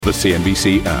The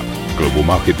CNBC app. Global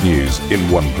market news in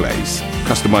one place.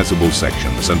 Customizable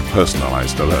sections and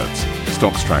personalized alerts.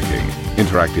 Stocks tracking,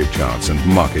 interactive charts and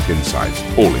market insights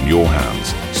all in your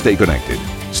hands. Stay connected.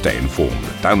 Stay informed.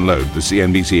 Download the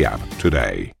CNBC app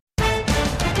today.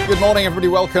 Good morning, everybody.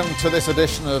 Welcome to this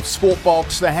edition of Sport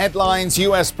Box. The headlines: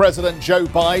 US President Joe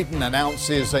Biden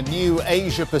announces a new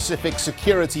Asia-Pacific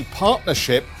security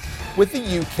partnership with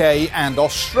the UK and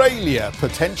Australia,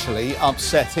 potentially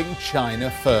upsetting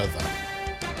China further.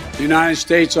 The United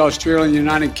States, Australia, and the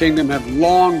United Kingdom have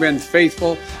long been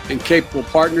faithful and capable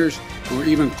partners, and we're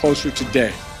even closer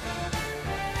today.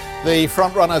 The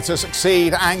frontrunner to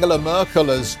succeed Angela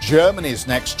Merkel as Germany's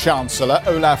next chancellor,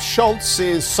 Olaf Scholz,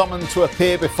 is summoned to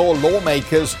appear before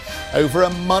lawmakers over a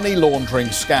money laundering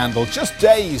scandal just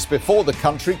days before the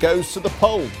country goes to the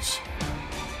polls.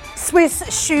 Swiss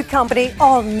shoe company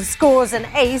On scores an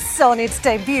ace on its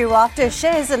debut after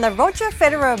shares in the Roger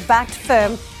Federer-backed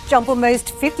firm jump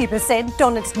almost 50%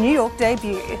 on its New York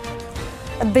debut.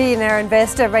 Billionaire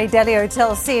investor Ray Dalio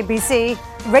tells CNBC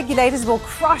regulators will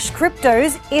crush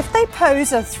cryptos if they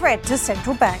pose a threat to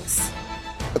central banks.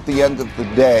 At the end of the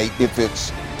day, if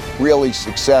it's really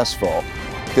successful,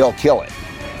 they'll kill it.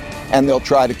 And they'll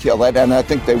try to kill it, and I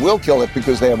think they will kill it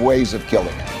because they have ways of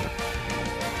killing it.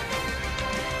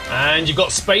 And you've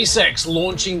got SpaceX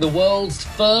launching the world's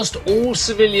first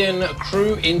all-civilian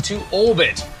crew into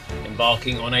orbit,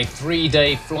 embarking on a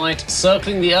 3-day flight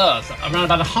circling the Earth around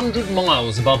about 100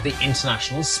 miles above the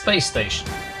International Space Station.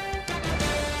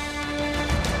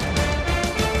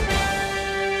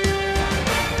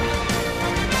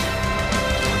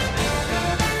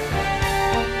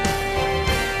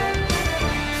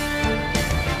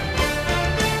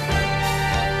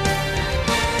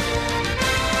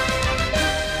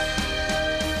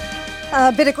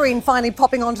 A bit of green finally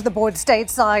popping onto the board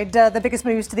stateside. The biggest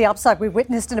moves to the upside we've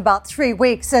witnessed in about 3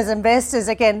 weeks as investors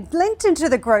again linked into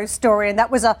the growth story, and that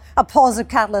was a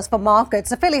positive catalyst for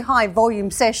markets. A fairly high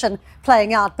volume session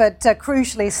playing out, but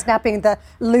crucially snapping the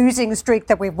losing streak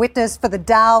that we've witnessed for the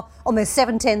Dow, almost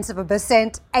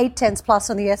 0.7%, 0.8 plus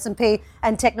on the S&P,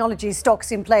 and technology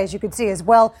stocks in play, as you could see as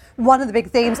well. One of the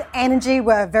big themes, energy,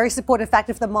 were a very supportive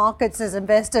factor for the markets as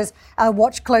investors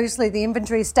watch closely the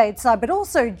inventory stateside, but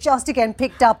also just again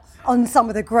picked up on some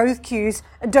of the growth cues.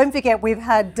 And don't forget, we've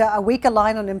had a weaker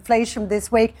line on inflation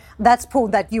this week. That's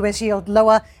pulled that US yield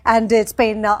lower, and it's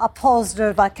been a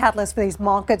positive catalyst for these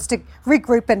markets to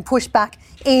regroup and push back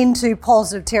into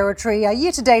positive territory.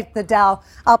 Year to date, the Dow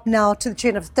up now to the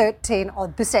tune of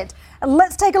 13%. And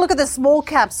let's take a look at the small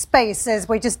cap space as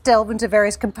we just delve into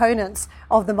various components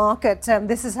of the market.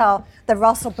 This is how the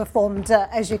Russell performed,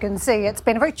 as you can see. It's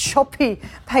been a very choppy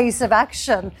pace of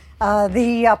action.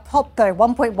 The pop, though,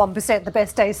 1.1%, the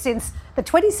best day since the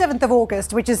 27th of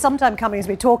August, which is sometime coming as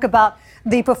we talk about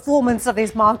the performance of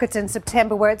these markets in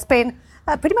September, where it's been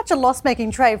pretty much a loss-making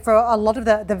trade for a lot of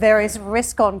the various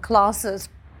risk-on classes.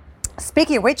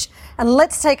 Speaking of which, and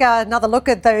let's take another look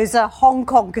at those Hong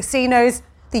Kong casinos.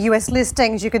 The US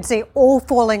listings, you can see, all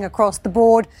falling across the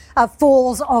board.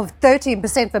 Falls of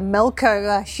 13% for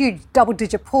Melco, a huge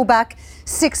double-digit pullback.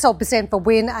 6% for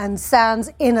Wynn and Sands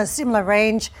in a similar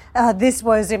range. This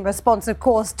was in response, of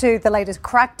course, to the latest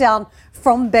crackdown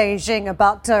from Beijing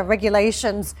about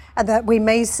regulations that we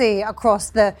may see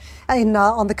across on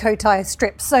the Cotai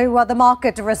Strip. So the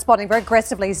market responding very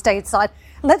aggressively stateside.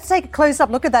 Let's take a close-up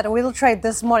look at that oil trade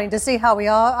this morning to see how we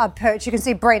are perched. You can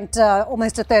see Brent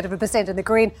almost 1/3% in the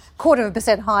green,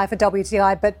 1/4% higher for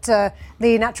WTI, but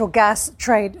the natural gas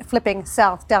trade flipping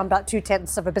south, down about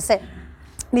 0.2%.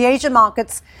 The Asian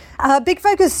markets, big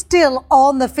focus still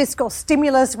on the fiscal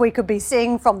stimulus we could be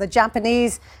seeing from the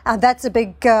Japanese. That's a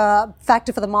big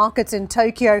factor for the markets in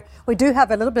Tokyo. We do have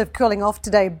a little bit of cooling off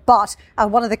today, but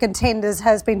one of the contenders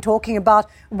has been talking about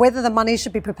whether the money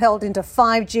should be propelled into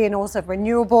 5G and also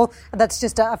renewable. That's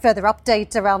just a further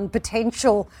update around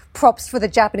potential props for the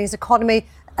Japanese economy.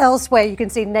 Elsewhere, you can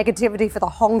see negativity for the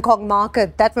Hong Kong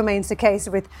market. That remains the case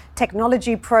with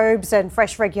technology probes and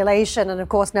fresh regulation. And of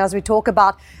course, now as we talk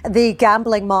about the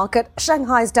gambling market,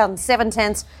 Shanghai's down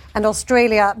 0.7, and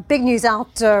Australia, big news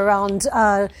out around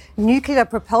nuclear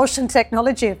propulsion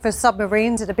technology for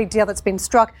submarines, and a big deal that's been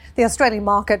struck. The Australian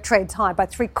market trades high by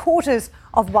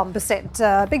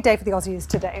 0.75%. Big day for the Aussies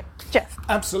today. Jeff.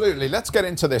 Absolutely. Let's get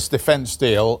into this defence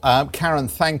deal. Karen,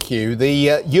 thank you.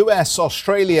 The US,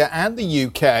 Australia and the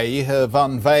UK have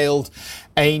unveiled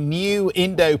a new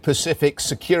Indo-Pacific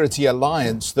security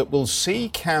alliance that will see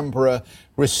Canberra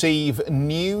receive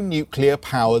new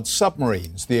nuclear-powered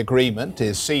submarines. The agreement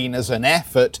is seen as an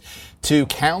effort to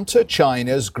counter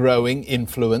China's growing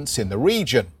influence in the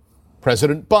region.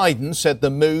 President Biden said the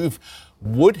move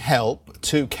would help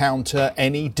to counter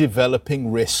any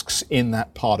developing risks in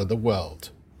that part of the world.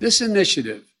 This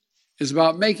initiative is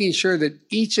about making sure that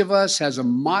each of us has a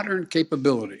modern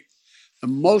capability, the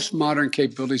most modern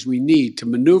capabilities we need to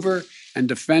maneuver and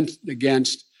defend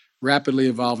against rapidly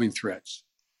evolving threats.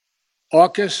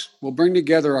 AUKUS will bring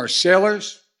together our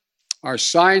sailors, our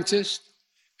scientists,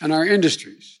 and our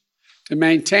industries to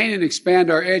maintain and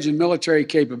expand our edge in military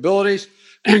capabilities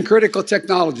and critical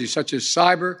technologies such as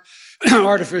cyber,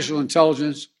 artificial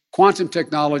intelligence, quantum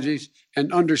technologies,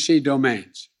 and undersea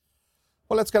domains.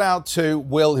 Well, let's get out to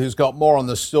Will, who's got more on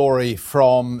the story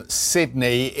from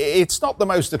Sydney. It's not the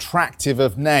most attractive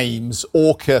of names,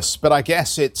 AUKUS, but I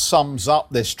guess it sums up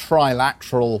this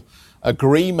trilateral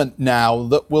agreement now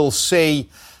that will see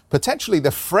potentially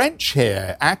the French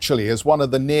here actually as one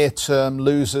of the near-term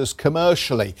losers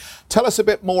commercially. Tell us a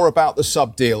bit more about the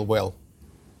sub-deal, Will.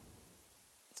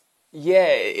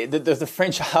 Yeah, the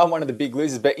French are one of the big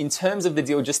losers, but in terms of the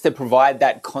deal, just to provide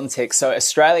that context, so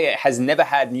Australia has never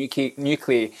had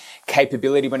nuclear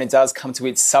capability when it does come to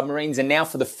its submarines, and now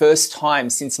for the first time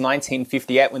since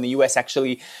 1958, when the US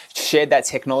actually shared that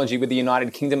technology with the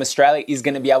United Kingdom, Australia is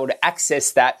going to be able to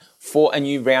access that for a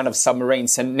new round of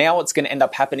submarines. So now what's going to end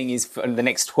up happening is for the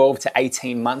next 12 to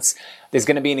 18 months, there's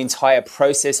going to be an entire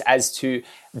process as to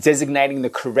designating the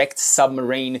correct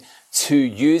submarine to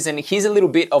use. And here's a little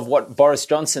bit of what Boris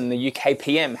Johnson, the UK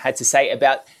PM, had to say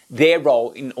about their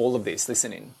role in all of this.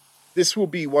 Listen in. This will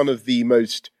be one of the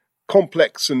most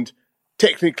complex and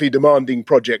technically demanding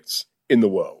projects in the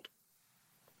world,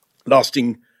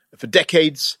 lasting for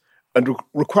decades and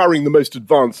requiring the most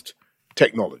advanced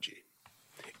technology.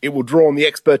 It will draw on the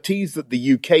expertise that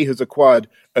the UK has acquired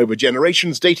over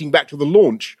generations, dating back to the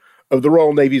launch of the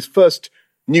Royal Navy's first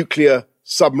nuclear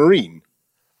submarine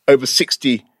over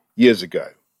 60 years ago.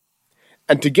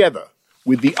 And together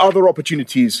with the other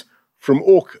opportunities from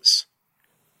AUKUS,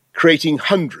 creating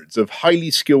hundreds of highly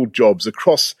skilled jobs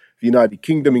across the United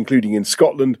Kingdom, including in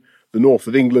Scotland, the north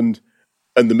of England,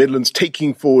 and the Midlands,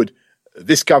 taking forward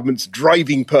this government's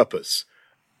driving purpose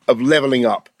of levelling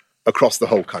up across the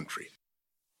whole country.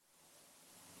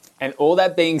 And all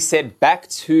that being said, back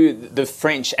to the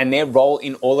French and their role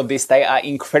in all of this, they are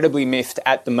incredibly miffed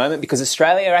at the moment because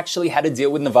Australia actually had a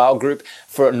deal with Naval Group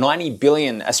for 90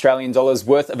 billion Australian dollars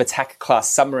worth of attack-class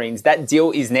submarines. That deal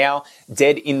is now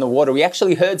dead in the water. We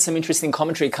actually heard some interesting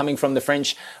commentary coming from the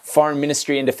French Foreign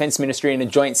Ministry and Defence Ministry in a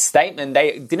joint statement.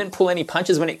 They didn't pull any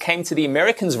punches when it came to the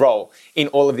Americans' role in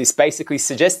all of this, basically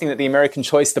suggesting that the American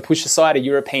choice to push aside a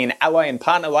European ally and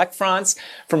partner like France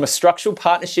from a structural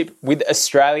partnership with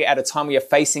Australia at a time we are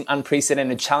facing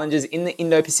unprecedented challenges in the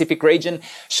Indo-Pacific region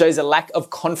shows a lack of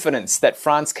confidence that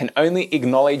France can only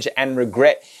acknowledge and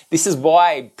regret. This is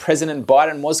why President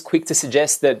Biden was quick to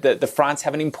suggest that France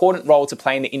have an important role to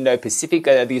play in the Indo-Pacific.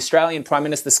 The Australian Prime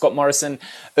Minister Scott Morrison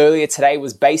earlier today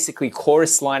was basically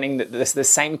chorus lining the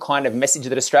same kind of message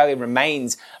that Australia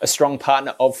remains a strong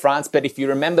partner of France. But if you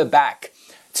remember back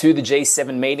to the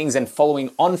G7 meetings and following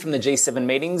on from the G7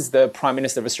 meetings, the Prime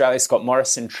Minister of Australia, Scott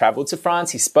Morrison, travelled to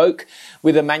France. He spoke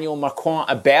with Emmanuel Macron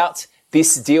about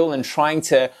this deal and trying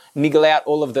to niggle out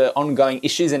all of the ongoing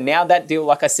issues. And now that deal,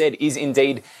 like I said, is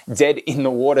indeed dead in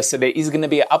the water. So there is going to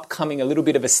be a little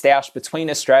bit of a stoush between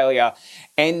Australia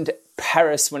and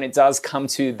Paris when it does come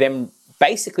to them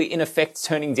basically, in effect,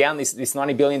 turning down this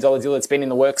 $90 billion deal that's been in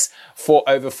the works for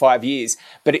over 5 years.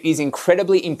 But it is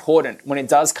incredibly important when it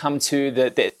does come to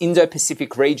the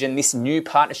Indo-Pacific region, this new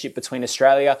partnership between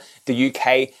Australia, the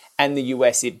UK, and the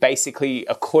US. It basically,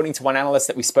 according to one analyst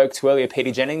that we spoke to earlier,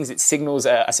 Peter Jennings, it signals,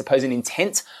 I suppose, an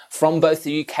intent from both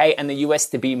the UK and the US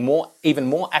to be even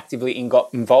more actively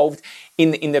involved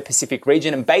in the Indo-Pacific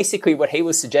region. And basically what he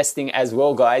was suggesting as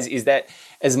well, guys, is that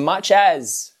as much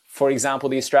as, for example,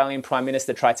 the Australian Prime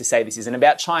Minister tried to say this isn't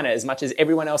about China, as much as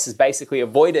everyone else has basically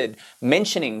avoided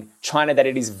mentioning China, that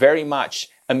it is very much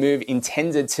a move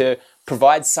intended to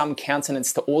provide some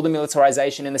countenance to all the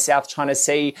militarization in the South China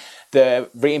Sea, the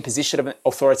reimposition of an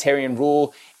authoritarian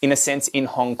rule, in a sense, in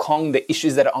Hong Kong, the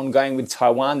issues that are ongoing with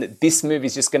Taiwan, that this move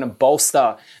is just going to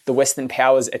bolster the Western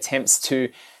powers' attempts to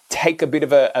take a bit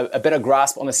of a better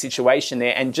grasp on the situation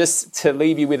there. And just to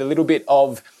leave you with a little bit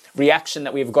of reaction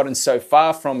that we've gotten so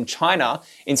far from China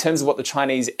in terms of what the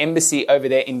Chinese embassy over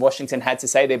there in Washington had to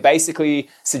say. They're basically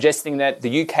suggesting that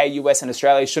the UK, US and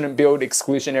Australia shouldn't build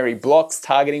exclusionary blocks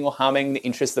targeting or harming the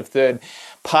interests of third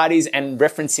parties, and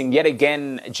referencing yet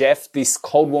again, Jeff, this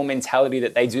Cold War mentality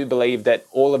that they do believe that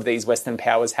all of these Western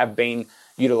powers have been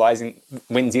utilising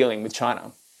when dealing with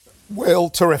China. Will,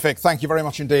 terrific. Thank you very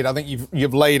much indeed. I think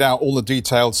you've laid out all the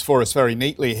details for us very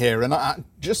neatly here. And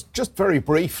just very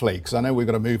briefly, because I know we've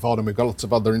got to move on and we've got lots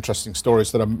of other interesting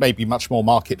stories that are maybe much more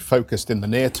market focused in the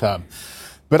near term.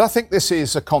 But I think this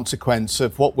is a consequence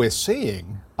of what we're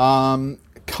seeing.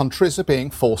 Countries are being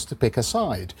forced to pick a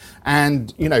side.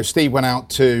 And, Steve went out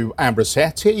to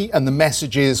Ambrosetti and the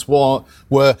messages were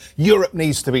Europe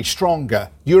needs to be stronger.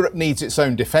 Europe needs its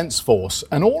own defence force.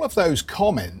 And all of those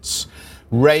comments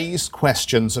raised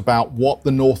questions about what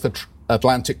the North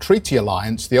Atlantic Treaty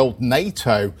Alliance, the old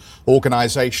NATO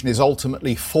organisation, is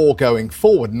ultimately for going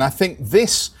forward. And I think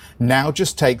this now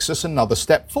just takes us another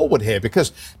step forward here,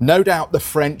 because no doubt the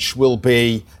French will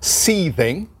be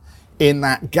seething in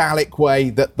that Gallic way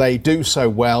that they do so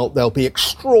well. They'll be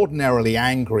extraordinarily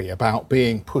angry about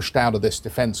being pushed out of this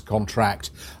defence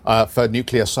contract for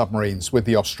nuclear submarines with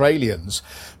the Australians.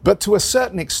 But to a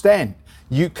certain extent,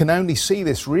 you can only see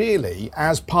this really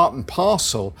as part and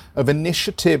parcel of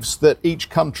initiatives that each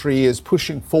country is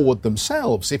pushing forward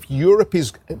themselves. If Europe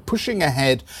is pushing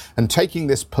ahead and taking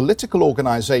this political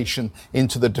organisation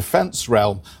into the defence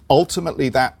realm, ultimately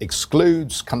that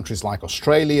excludes countries like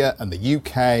Australia and the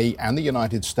UK and the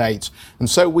United States. And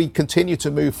so we continue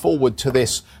to move forward to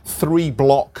this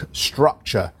three-block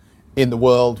structure in the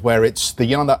world, where it's the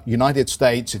United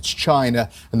States, it's China,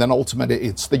 and then ultimately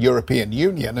it's the European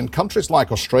Union. And countries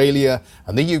like Australia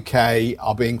and the UK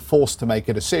are being forced to make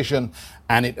a decision.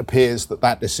 And it appears that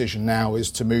that decision now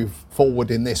is to move forward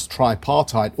in this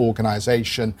tripartite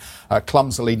organisation,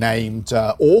 clumsily named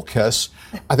AUKUS.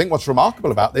 I think what's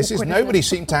remarkable about this is nobody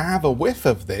seemed to have a whiff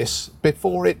of this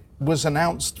before it was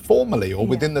announced formally, or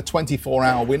within the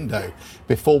 24-hour window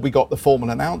before we got the formal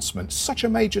announcement. Such a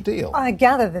major deal. I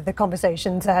gather that the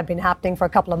conversations had been happening for a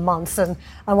couple of months, and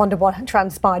I wonder what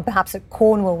transpired perhaps at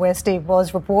Cornwall, where Steve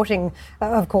was reporting,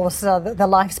 of course, the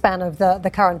lifespan of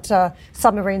the current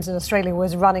submarines in Australia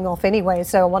was running off anyway.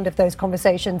 So I wonder if those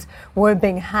conversations were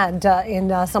being had in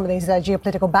some of these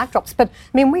geopolitical backdrops. But, I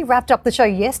mean, we wrapped up the show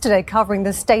yesterday covering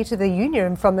the State of the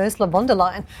Union from Ursula von der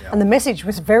Leyen, and the message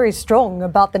was very strong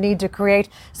about the need to create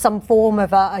some form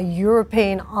of a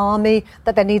European army,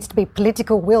 that there needs to be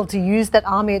political will to use that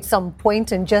army at some point,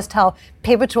 and just how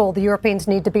pivotal the Europeans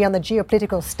need to be on the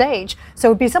geopolitical stage. So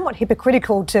it would be somewhat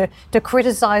hypocritical to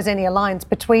criticise any alliance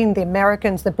between the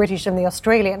Americans, the British and the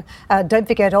Australian. Don't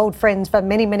forget, old friends for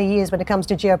many, many years when it comes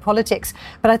to geopolitics.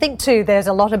 But I think, too, there's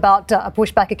a lot about a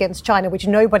pushback against China, which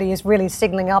nobody is really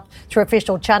signalling up through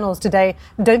official channels today.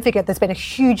 Don't forget, there's been a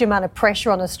huge amount of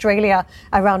pressure on Australia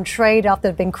around trade after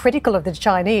they've been critical of the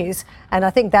Chinese. And I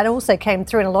think that also came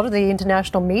through in a lot of the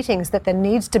international meetings, that there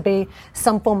needs to be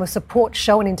some form of support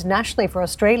shown internationally for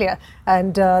Australia.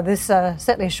 And this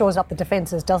certainly shores up the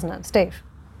defences, doesn't it, Steve?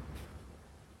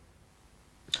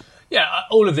 Yeah,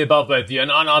 all of the above, both of you. And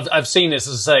I've seen this,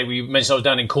 as I say, we mentioned I was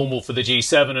down in Cornwall for the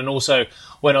G7, and also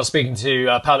when I was speaking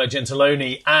to Paolo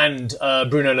Gentiloni and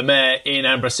Bruno Le Maire in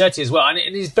Ambrosetti as well. And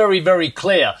it is very, very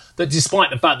clear that despite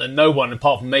the fact that no one,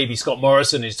 apart from maybe Scott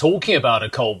Morrison, is talking about a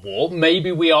Cold War,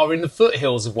 maybe we are in the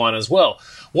foothills of one as well.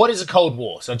 What is a Cold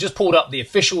War? So I just pulled up the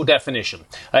official definition.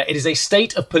 It is a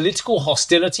state of political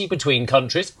hostility between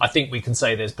countries. I think we can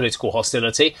say there's political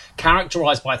hostility,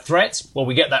 characterised by threats. Well,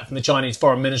 we get that from the Chinese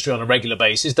Foreign Ministry on a regular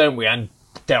basis, don't we? And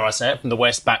dare I say it, from the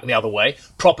West back the other way.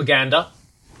 Propaganda.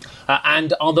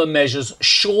 And other measures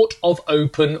short of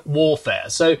open warfare.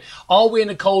 So are we in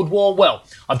a Cold War? Well,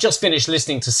 I've just finished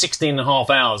listening to 16 and a half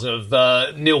hours of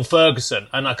Neil Ferguson,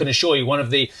 and I can assure you one of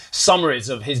the summaries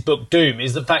of his book Doom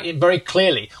is the fact that very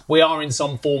clearly we are in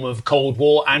some form of Cold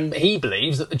War, and he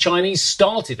believes that the Chinese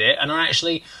started it and are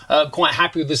actually quite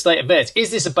happy with the state of affairs.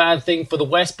 Is this a bad thing for the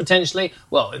West potentially?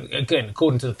 Well, again,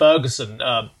 according to the Ferguson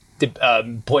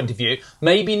point of view,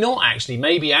 maybe not actually.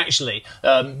 Maybe actually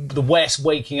the West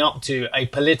waking up to a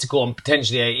political and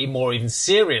potentially a more even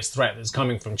serious threat that's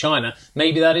coming from China,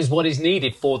 maybe that is what is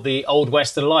needed for the old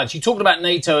Western alliance. You talked about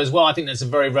NATO as well. I think that's a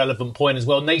very relevant point as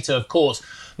well. NATO, of course,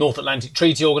 North Atlantic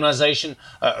Treaty Organization,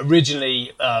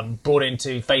 originally brought in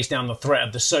to face down the threat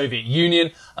of the Soviet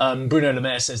Union. Bruno Le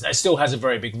Maire says that still has a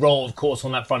very big role, of course,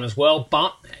 on that front as well.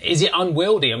 But is it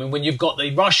unwieldy? I mean, when you've got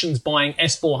the Russians buying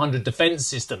S-400 defense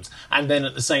systems and then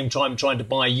at the same time trying to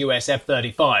buy US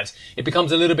F-35s, it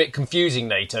becomes a little bit confusing,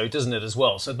 NATO, doesn't it, as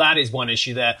well? So that is one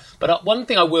issue there. But one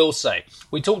thing I will say,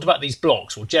 we talked about these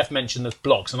blocks, or Jeff mentioned the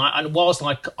blocks, and whilst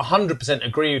I 100%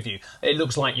 agree with you, it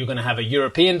looks like you're going to have a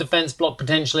European defence bloc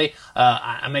potentially,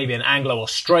 and maybe an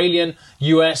Anglo-Australian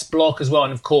US bloc as well,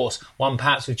 and of course, one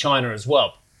perhaps with China as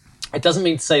well. It doesn't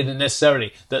mean to say that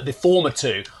necessarily that the former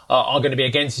two are going to be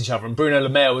against each other. And Bruno Le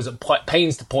Maire was at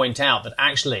pains to point out that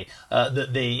actually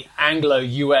that the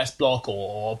Anglo-US bloc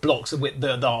or blocs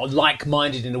that are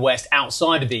like-minded in the West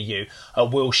outside of the EU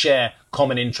will share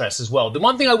common interests as well. The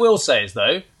one thing I will say is,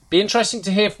 though, be interesting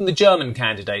to hear from the German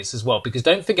candidates as well, because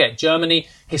don't forget, Germany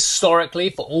historically,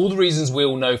 for all the reasons we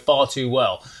all know far too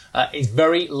well, is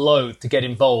very loath to get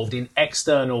involved in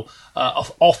external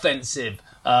offensive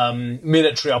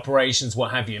military operations,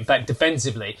 what have you. In fact,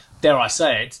 defensively, dare I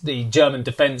say it, the German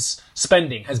defence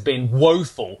spending has been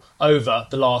woeful over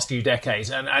the last few decades.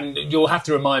 And you'll have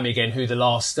to remind me again who the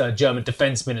last German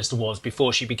defence minister was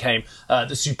before she became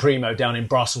the Supremo down in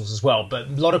Brussels as well. But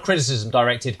a lot of criticism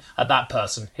directed at that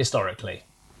person historically.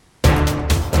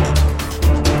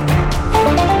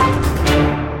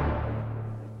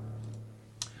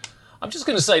 I'm just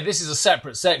going to say this is a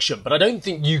separate section, but I don't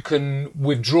think you can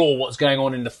withdraw what's going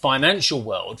on in the financial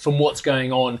world from what's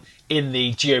going on in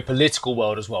the geopolitical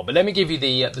world as well. But let me give you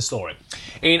the story.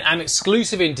 In an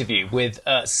exclusive interview with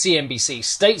CNBC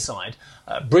Stateside,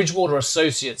 Bridgewater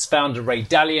Associates founder Ray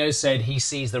Dalio said he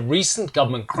sees the recent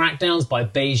government crackdowns by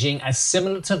Beijing as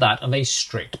similar to that of a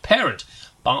strict parent,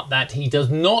 but that he does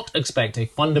not expect a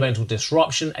fundamental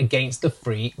disruption against the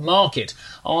free market.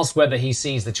 Asked whether he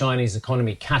sees the Chinese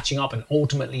economy catching up and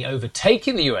ultimately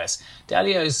overtaking the US,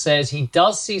 Dalio says he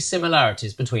does see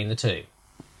similarities between the two.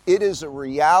 It is a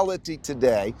reality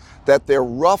today that they're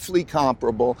roughly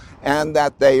comparable and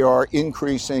that they are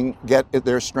increasing, get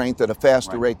their strength at a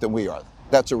faster rate than we are.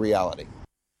 That's a reality.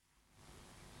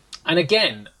 And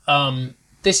again,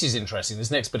 this is interesting, this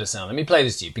next bit of sound. Let me play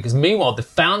this to you, because meanwhile, the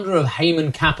founder of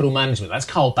Heyman Capital Management, that's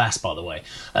Carl Bass, by the way,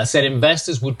 said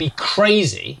investors would be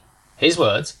crazy, his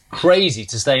words, crazy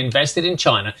to stay invested in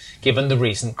China given the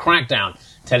recent crackdown,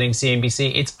 telling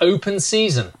CNBC it's open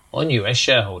season on US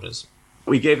shareholders.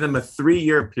 We gave them a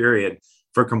 3-year period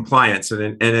for compliance.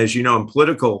 And as you know, in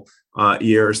political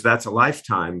years, that's a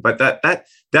lifetime. But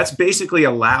that's basically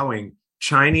allowing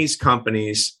Chinese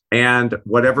companies and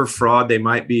whatever fraud they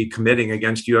might be committing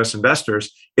against U.S.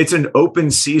 investors, it's an open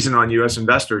season on U.S.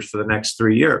 investors for the next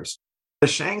 3 years. The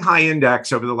Shanghai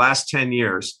Index over the last 10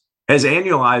 years has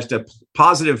annualized a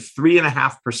positive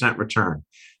 3.5% return.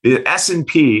 The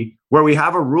S&P, where we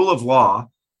have a rule of law,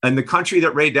 and the country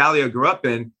that Ray Dalio grew up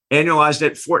in, annualized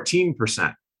at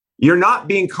 14%. You're not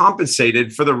being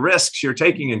compensated for the risks you're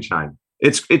taking in China.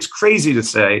 It's crazy to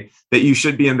say that you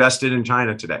should be invested in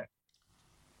China today.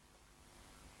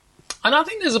 And I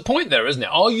think there's a point there, isn't it?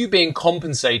 Are you being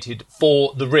compensated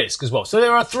for the risk as well? So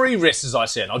there are 3 risks, as I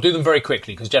said. I'll do them very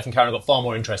quickly because Jeff and Karen have got far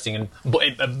more interesting and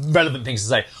relevant things to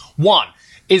say. 1,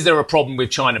 is there a problem with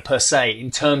China per se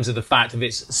in terms of the fact of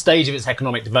its stage of its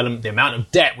economic development, the amount of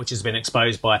debt which has been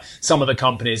exposed by some of the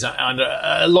companies under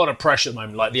a lot of pressure at the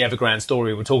moment, like the Evergrande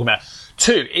story we're talking about?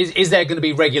 2, is there going to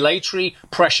be regulatory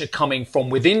pressure coming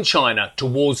from within China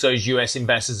towards those US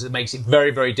investors that makes it very,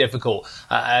 very difficult,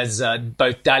 as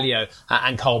both Dalio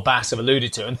and Carl Bass have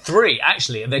alluded to? And 3,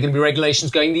 actually, are there going to be regulations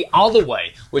going the other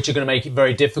way, which are going to make it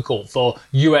very difficult for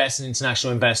US and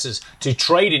international investors to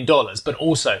trade in dollars, but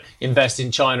also invest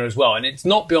in China as well? And it's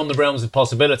not beyond the realms of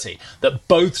possibility that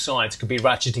both sides could be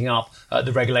ratcheting up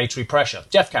the regulatory pressure.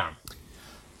 Jeff, Karen.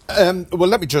 Well,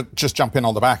 let me just jump in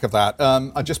on the back of that.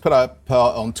 I just put up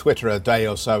on Twitter a day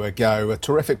or so ago a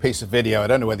terrific piece of video. I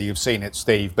don't know whether you've seen it,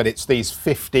 Steve, but it's these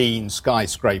 15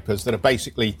 skyscrapers that are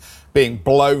basically being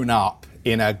blown up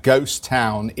in a ghost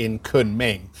town in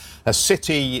Kunming, a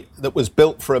city that was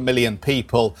built for 1 million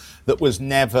people that was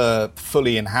never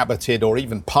fully inhabited or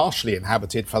even partially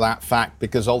inhabited for that fact,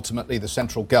 because ultimately the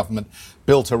central government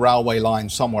built a railway line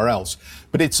somewhere else.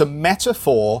 But it's a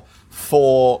metaphor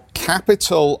for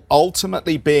capital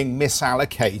ultimately being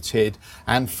misallocated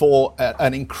and for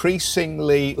an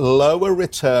increasingly lower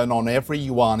return on every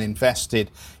yuan invested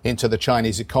into the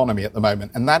Chinese economy at the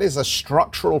moment. And that is a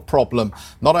structural problem,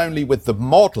 not only with the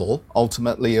model,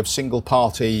 ultimately, of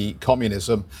single-party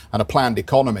communism and a planned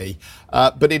economy,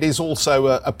 but it is also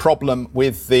a problem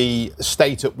with the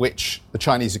state at which the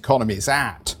Chinese economy is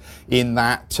at, in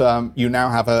that you now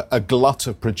have a glut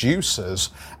of producers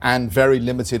and very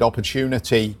limited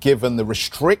opportunity, given the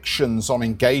restrictions on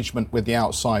engagement with the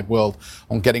outside world,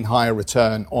 on getting higher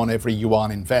return on every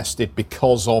yuan invested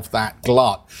because of that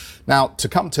glut. Now, to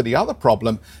come to the other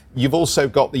problem, you've also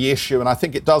got the issue, and I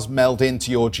think it does meld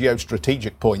into your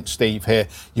geostrategic point, Steve, here.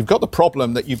 You've got the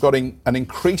problem that you've got an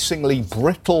increasingly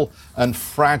brittle and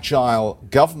fragile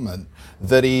government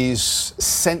that is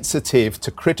sensitive to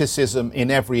criticism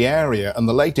in every area. And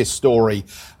the latest story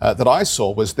that I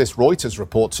saw was this Reuters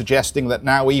report suggesting that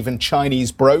now even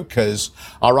Chinese brokers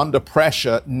are under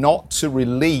pressure not to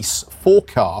release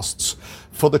forecasts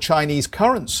for the Chinese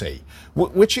currency,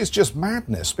 which is just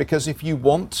madness, because if you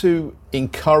want to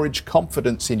encourage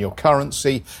confidence in your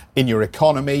currency, in your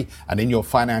economy, and in your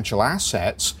financial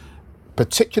assets,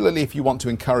 particularly if you want to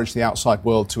encourage the outside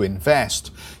world to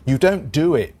invest, you don't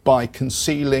do it by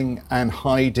concealing and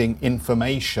hiding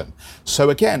information. So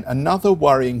again, another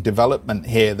worrying development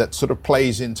here that sort of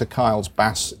plays into Kyle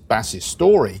Bass's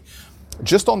story.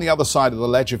 Just on the other side of the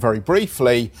ledger, very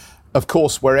briefly, of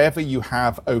course, wherever you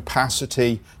have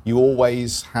opacity, you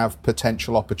always have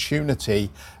potential opportunity.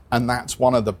 And that's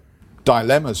one of the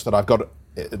dilemmas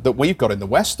that we've got in the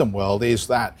Western world, is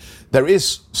that there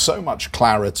is so much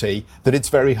clarity that it's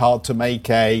very hard to make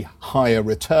a higher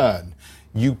return.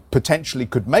 You potentially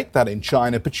could make that in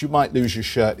China, but you might lose your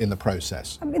shirt in the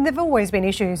process. I mean, there have always been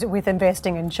issues with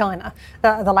investing in China.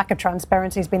 The lack of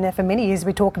transparency has been there for many years.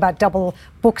 We talk about double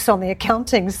books on the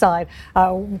accounting side,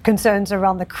 concerns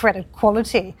around the credit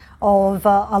quality of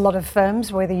a lot of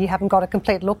firms, whether you haven't got a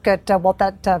complete look at what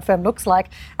that firm looks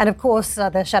like. And of course,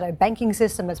 the shadow banking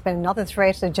system has been another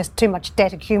threat. There's just too much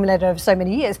debt accumulated over so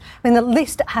many years. I mean, the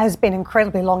list has been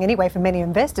incredibly long anyway for many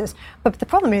investors. But the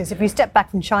problem is, if you step back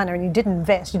from China and you didn't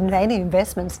invest, you didn't have any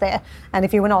investments there, and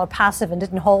if you were not a passive and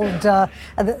didn't hold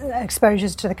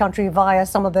exposures to the country via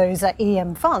some of those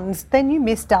EM funds, then you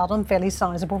missed out on fairly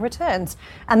sizable returns.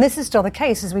 And this is still the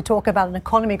case as we talk about an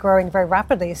economy growing very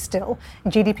rapidly still.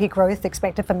 GDP growth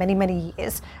expected for many, many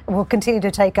years. It will continue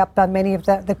to take up many of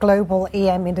the global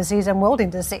EM indices and world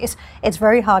indices. It's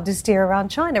very hard to steer around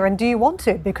China. And do you want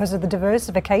to, because of the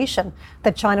diversification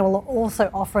that China will also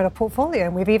offer in a portfolio?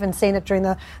 And we've even seen it during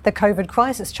the COVID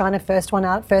crisis. China first one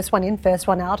out, first one in, first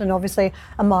one out, and obviously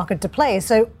a market to play.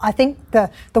 So I think the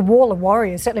wall of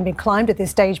worry has certainly been climbed at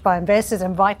this stage by investors,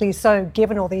 and rightly so,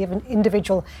 given all the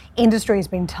individual industries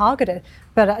being targeted.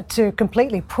 But to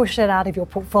completely push it out of your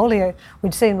portfolio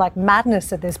would seem like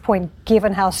madness at this point,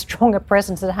 given how strong a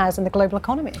presence it has in the global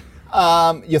economy.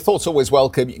 Your thoughts are always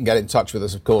welcome. You can get in touch with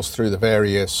us, of course, through the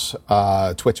various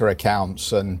Twitter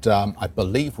accounts. And I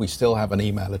believe we still have an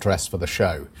email address for the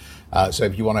show. So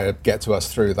if you want to get to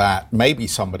us through that, maybe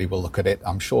somebody will look at it.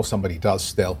 I'm sure somebody does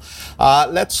still.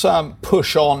 Let's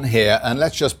push on here, and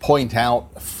let's just point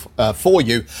out for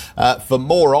you for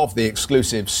more of the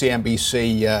exclusive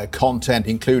CNBC content,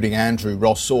 including Andrew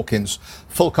Ross Sorkin's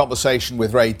full conversation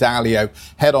with Ray Dalio.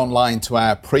 Head online to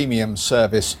our premium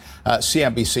service,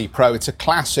 CNBC Pro. It's a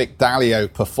classic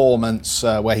Dalio performance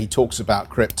where he talks about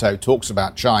crypto, talks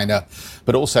about China,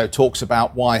 but also talks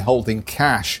about why holding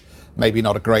cash maybe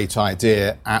not a great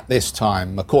idea at this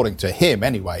time, according to him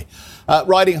anyway.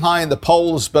 Riding high in the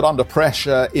polls but under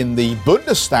pressure in the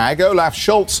Bundestag, Olaf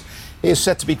Scholz is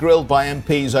set to be grilled by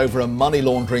MPs over a money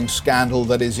laundering scandal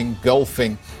that is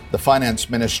engulfing the finance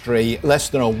ministry less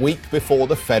than a week before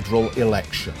the federal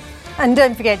election. And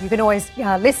don't forget, you can always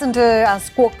listen to our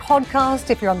Squawk podcast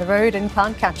if you're on the road and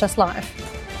can't catch us live.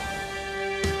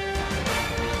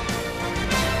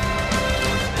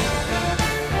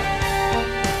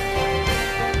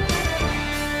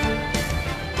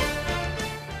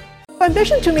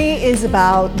 Ambition to me is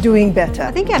about doing better.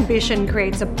 I think ambition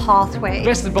creates a pathway. The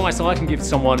best advice I can give to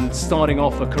someone starting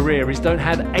off a career is don't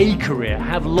have a career,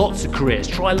 have lots of careers,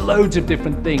 try loads of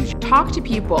different things. Talk to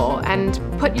people and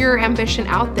put your ambition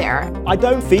out there. I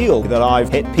don't feel that I've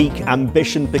hit peak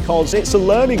ambition because it's a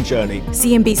learning journey.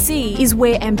 CNBC is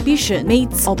where ambition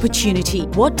meets opportunity.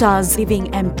 What does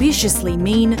living ambitiously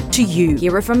mean to you?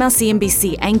 Hear it from our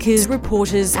CNBC anchors,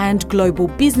 reporters, and global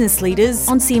business leaders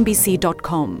on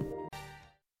CNBC.com.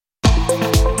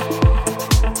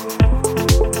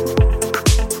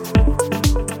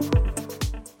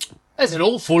 There's an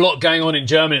awful lot going on in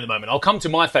Germany at the moment. I'll come to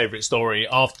my favourite story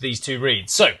after these two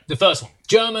reads. So, the first one.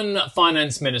 German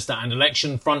finance minister and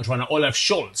election frontrunner Olaf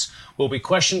Scholz will be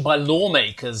questioned by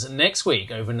lawmakers next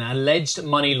week over an alleged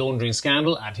money laundering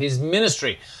scandal at his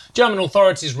ministry. German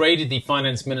authorities raided the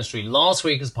finance ministry last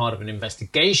week as part of an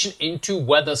investigation into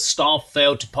whether staff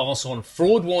failed to pass on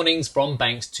fraud warnings from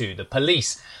banks to the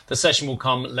police. The session will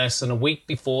come less than a week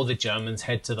before the Germans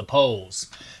head to the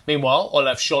polls. Meanwhile,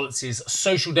 Olaf Scholz's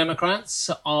Social Democrats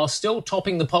are still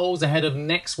topping the polls ahead of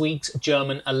next week's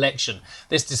German election.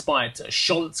 This despite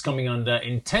Scholz coming under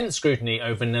intense scrutiny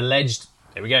over an alleged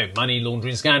There we go, money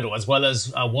laundering scandal, as well as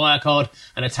a Wirecard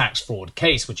and a tax fraud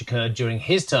case, which occurred during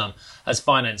his term as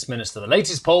finance minister. The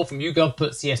latest poll from YouGov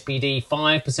puts the SPD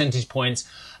 5 percentage points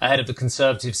ahead of the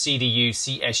Conservative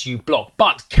CDU-CSU bloc.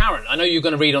 But, Karen, I know you're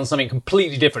going to read on something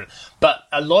completely different, but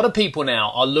a lot of people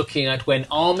now are looking at when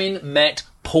Armin met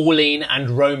Pauline and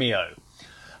Romeo.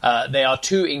 They are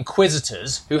two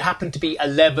inquisitors who happen to be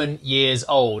 11 years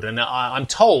old. And I'm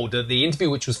told that the interview,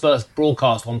 which was first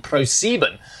broadcast on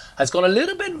ProSieben, has gone a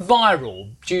little bit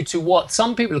viral due to what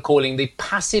some people are calling the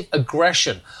passive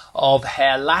aggression of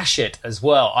Herr Laschet as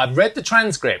well. I've read the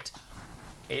transcript.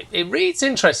 It reads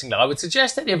interestingly. I would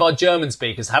suggest any of our German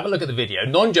speakers have a look at the video.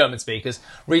 Non-German speakers,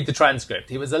 read the transcript.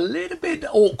 It was a little bit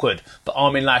awkward for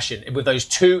Armin Laschet with those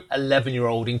two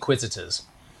 11-year-old inquisitors.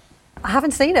 I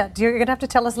haven't seen it. You're going to have to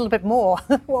tell us a little bit more.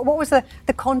 What was the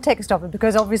context of it?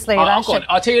 Because obviously... I'll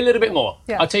tell you a little bit more.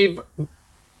 Yeah. I'll tell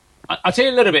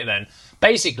you a little bit then.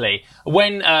 Basically,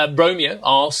 when Romeo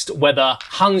asked whether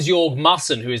Hans-Jörg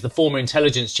Maaßen, who is the former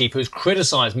intelligence chief who has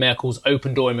criticised Merkel's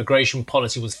open-door immigration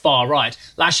policy, was far right,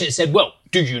 Laschet said, well,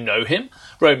 do you know him?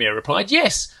 Romeo replied,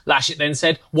 yes. Laschet then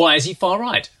said, why is he far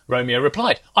right? Romeo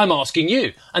replied, I'm asking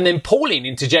you. And then Pauline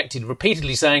interjected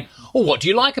repeatedly saying, oh, what do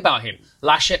you like about him?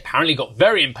 Laschet apparently got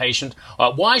very impatient.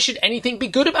 Why should anything be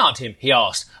good about him? He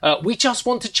asked. We just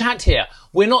want to chat here.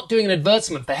 We're not doing an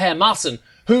advertisement for Herr Maaßen,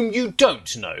 whom you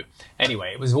don't know.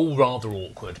 Anyway, it was all rather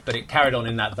awkward, but it carried on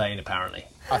in that vein, apparently.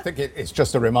 I think it's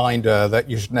just a reminder that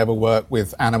you should never work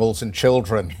with animals and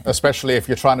children, especially if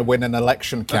you're trying to win an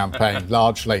election campaign,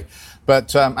 largely.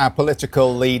 But our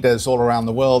political leaders all around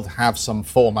the world have some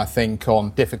form, I think,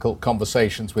 on difficult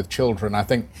conversations with children. I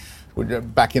think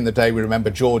back in the day, we remember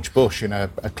George Bush in a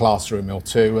classroom or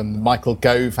two, and Michael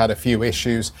Gove had a few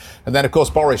issues. And then, of course,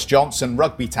 Boris Johnson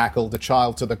rugby tackled a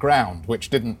child to the ground, which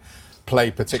didn't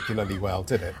play particularly well,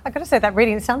 did it? I've got to say, that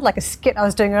really sounded like a skit I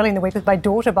was doing early in the week with my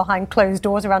daughter behind closed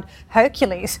doors around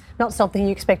Hercules. Not something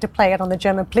you expect to play out on the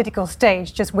German political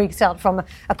stage just weeks out from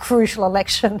a crucial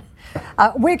election.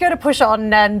 We're going to push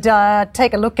on and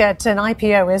take a look at an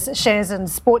IPO as shares in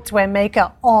sportswear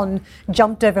maker On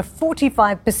jumped over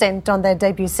 45% on their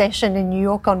debut session in New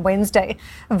York on Wednesday,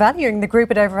 valuing the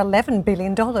group at over $11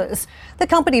 billion. The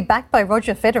company, backed by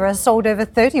Roger Federer, sold over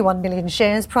 31 million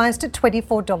shares, priced at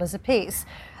 $24 apiece.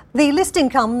 The listing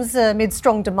comes amid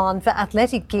strong demand for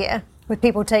athletic gear, with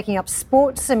people taking up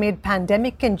sports amid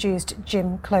pandemic-induced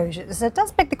gym closures. It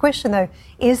does beg the question, though,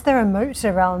 is there a moat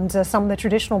around some of the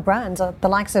traditional brands, the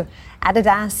likes of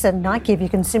Adidas and Nike, if you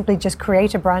can simply just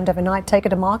create a brand overnight, take it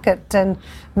to market and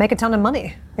make a ton of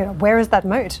money? You know, where is that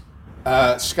moat?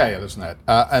 Scale, isn't it?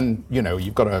 And you know,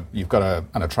 you've got an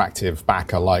attractive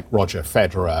backer like Roger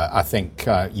Federer. I think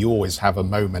you always have a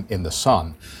moment in the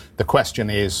sun. The question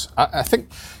is, I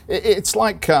think it's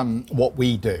like what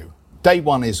we do. Day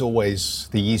one is always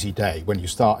the easy day when you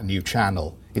start a new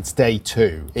channel. It's day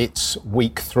two, it's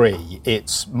week three,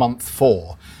 it's month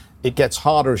four. It gets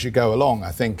harder as you go along,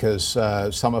 I think, as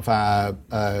some of our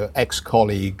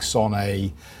ex-colleagues on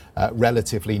a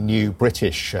relatively new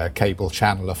British cable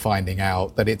channel are finding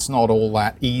out that it's not all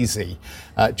that easy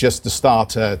just to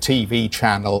start a TV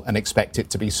channel and expect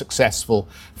it to be successful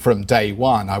from day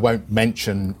one. I won't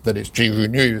mention that it's GU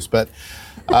News, but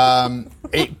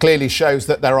it clearly shows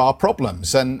that there are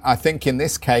problems. And I think in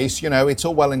this case, you know, it's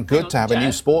all well and good to have a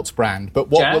new sports brand, but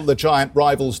what will the giant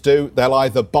rivals do? They'll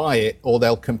either buy it or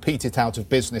they'll compete it out of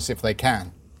business if they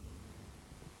can.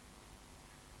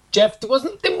 Jeff,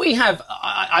 didn't we have,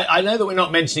 I know that we're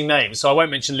not mentioning names, so I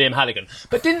won't mention Liam Halligan,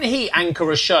 but didn't he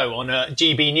anchor a show on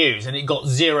GB News and it got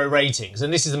 0 ratings?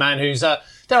 And this is a man who's,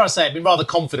 dare I say it, been rather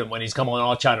confident when he's come on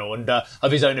our channel and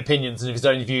of his own opinions and of his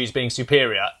own views being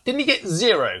superior. Didn't he get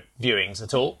 0 viewings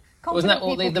at all? Wasn't that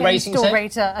what the rating still said?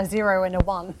 Rate a 0 and a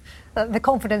 1. The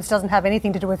confidence doesn't have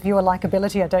anything to do with viewer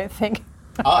likability, I don't think.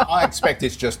 I expect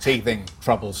it's just teething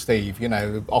trouble, Steve. You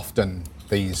know, often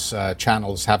these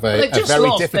channels have a very difficult birth. They've just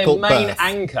lost their main birth.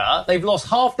 anchor. They've lost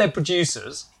half their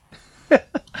producers.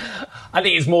 I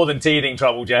think it's more than teething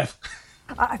trouble, Jeff.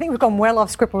 I think we've gone well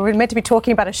off script. We were meant to be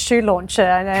talking about a shoe launch,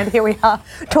 and here we are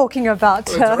talking about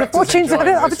the fortunes of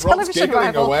a television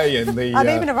rival. Away in the,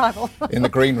 even a rival. in the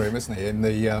green room, isn't he? In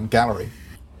the gallery.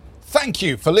 Thank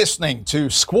you for listening to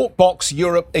Squawk Box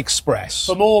Europe Express.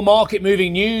 For more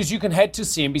market-moving news, you can head to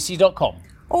CNBC.com.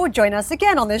 Or join us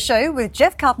again on the show with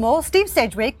Jeff Cutmore, Steve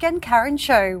Sedgwick and Karen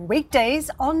Cho, weekdays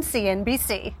on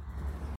CNBC.